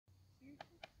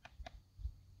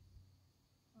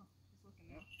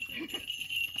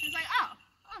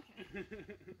I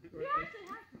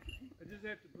just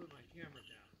have to put my camera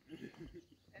down.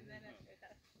 And then it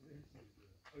does.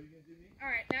 Oh, you gonna do me? All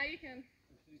right, now you can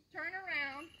turn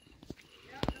around.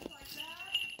 Yep, just like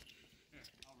that.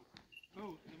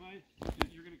 Oh, am I?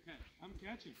 You're gonna catch. I'm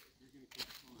catching. You're gonna catch.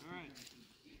 All right.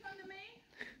 You come to me.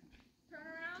 Turn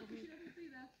around so she doesn't see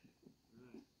this.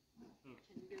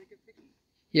 Can you get a good picture?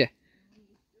 Yeah.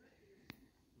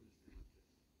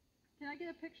 Can I get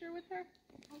a picture with her?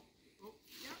 Oh,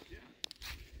 yep. Yeah.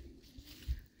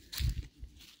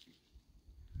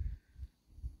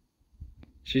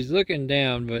 She's looking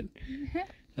down, but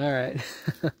all right.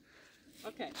 Okay.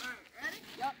 All right, ready?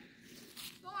 Yep.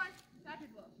 Thorne, tap your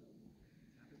glove.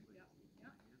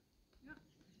 Yep.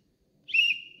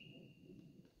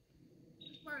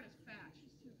 This bird is fat.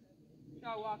 She's too heavy.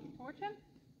 Shall I walk towards him?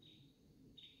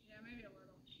 Yeah, maybe a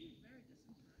little. She's very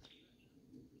disinterested right now.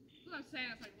 That's what I'm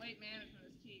saying. It's like weight management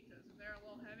is key, because if they're a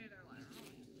little heavy, they're like, oh.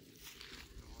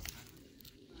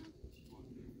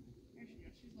 Here she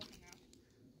goes. She's looking now.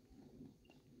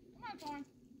 Come on, Thorne.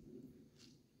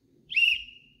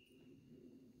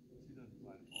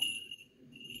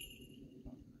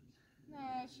 No,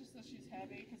 it's just that she's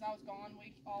heavy, because I was gone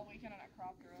all weekend and I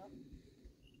cropped her up.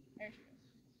 There she goes.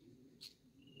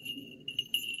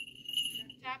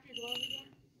 Tap your glove again.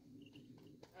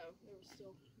 Oh, there was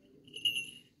still.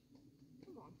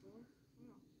 Come on, Thorne.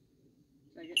 Wow.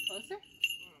 Should I get closer?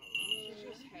 She's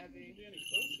just heavy. Be any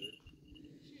closer?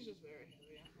 She's just very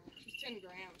heavy. I think. She's 10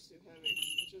 grams too heavy,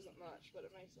 which isn't much, but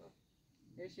it makes a.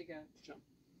 Here she goes. Jump.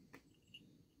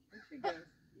 Here she goes.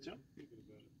 Jump. Thinking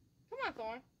about it. Come on,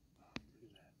 Thorne.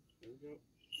 Look at that. There we go.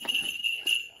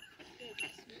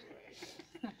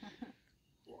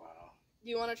 Wow. Do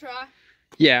you want to try?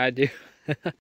 Yeah, I do.